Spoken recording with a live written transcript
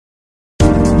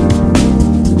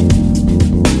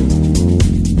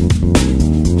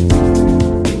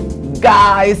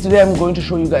Guys, today I'm going to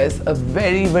show you guys a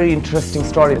very interesting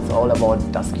story. It's all about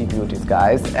dusky beauties,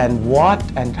 guys, and what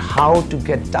and how to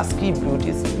get dusky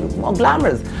beauties to look more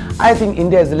glamorous. I think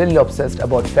India is a little obsessed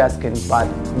about fair skin, but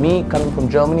me coming from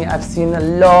Germany, I've seen a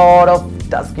lot of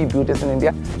dusky beauties in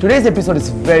India. Today's episode is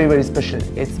very special.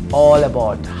 It's all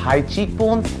about high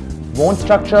cheekbones, bone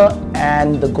structure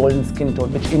and the golden skin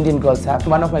tone which Indian girls have.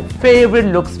 One of my favorite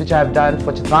looks which I have done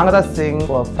for Chitrangada Singh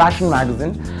for a fashion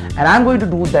magazine, and I'm going to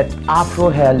do that afro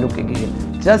hair look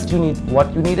again. Just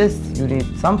what you need is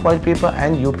some foil paper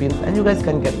and U-pins, and you guys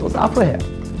can get those afro hair.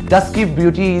 Dusky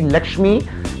beauty Lakshmi,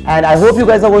 and I hope you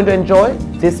guys are going to enjoy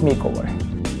this makeover.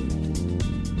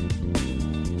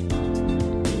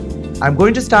 I'm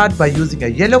going to start by using a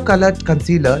yellow colored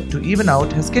concealer to even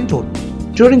out her skin tone.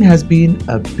 Contouring has been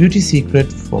a beauty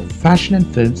secret for fashion and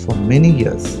films for many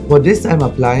years. For this, I'm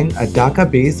applying a darker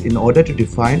base in order to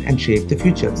define and shape the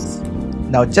features.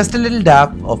 Now just a little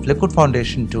dab of liquid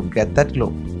foundation to get that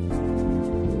glow.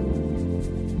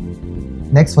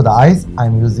 Next for the eyes,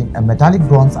 I'm using a metallic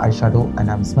bronze eyeshadow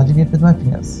and I'm smudging it with my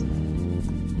fingers.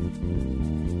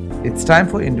 It's time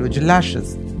for individual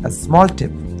lashes. A small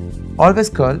tip, always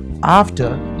curl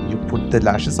after you put the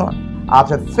lashes on.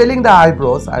 After filling the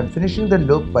eyebrows, I'm finishing the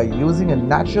look by using a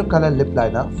natural color lip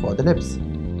liner for the lips.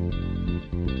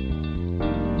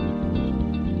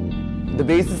 The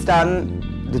base is done,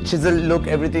 the chisel look,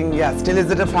 everything. Yeah, still is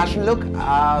it a fashion look?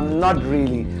 Not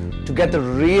really. To get the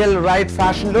real right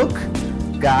fashion look,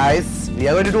 guys, we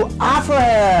are going to do afro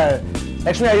hair.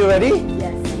 Lakshmi, are you ready?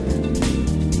 Yes.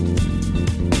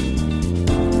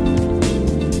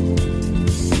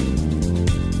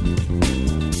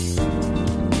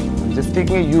 Just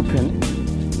taking a U-pin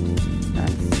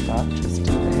and start twisting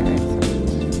the hair inside.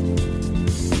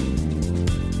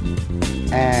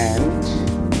 And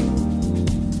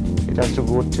it has to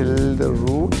go till the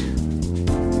root.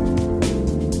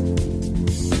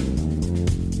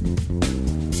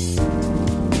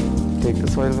 Take the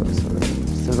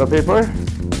silver paper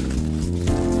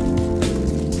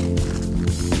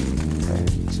and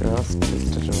just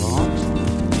twist it around.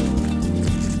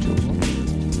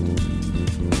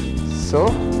 So,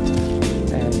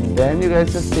 and then you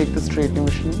guys just take the straightening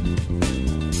machine,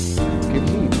 give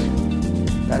heat.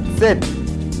 That's it,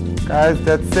 guys.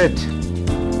 That's it.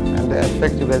 And the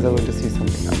effect, you guys are going to see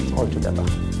something else altogether.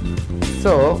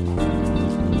 So,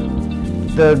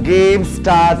 the game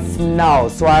starts now.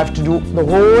 So I have to do the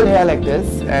whole hair like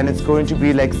this, and it's going to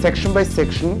be like section by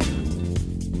section.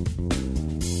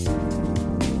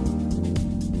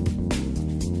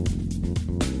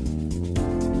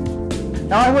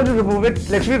 Now I'm going to remove it.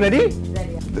 Lakshmi, ready?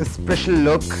 Ready. This special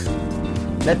look.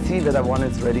 Let's see whether one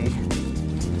is ready.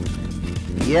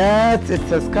 Yes, it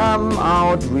has come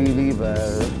out really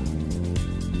well.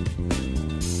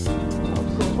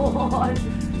 God.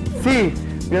 See,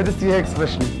 we have to see her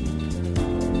expression.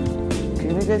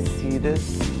 Can you guys see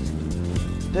this?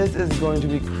 This is going to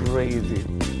be crazy.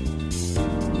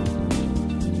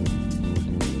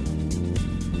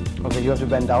 Okay, you have to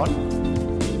bend down.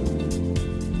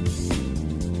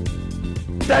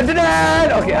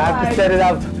 Okay, I have to set it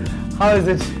up. How is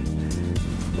it,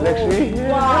 Lakshmi? Oh,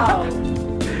 wow.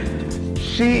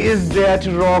 She is there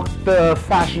to rock the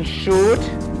fashion shoot.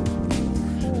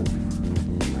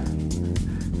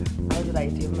 How did I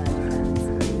do magic hands?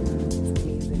 It's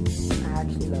amazing. I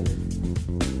actually love it.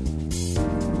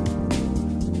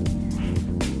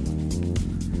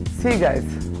 See, guys,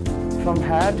 from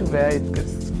hair to where it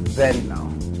gets bent now.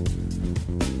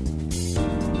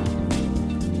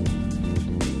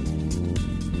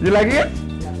 You liking it?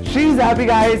 Yeah. She's happy,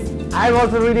 guys. I'm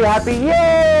also really happy.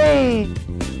 Yay!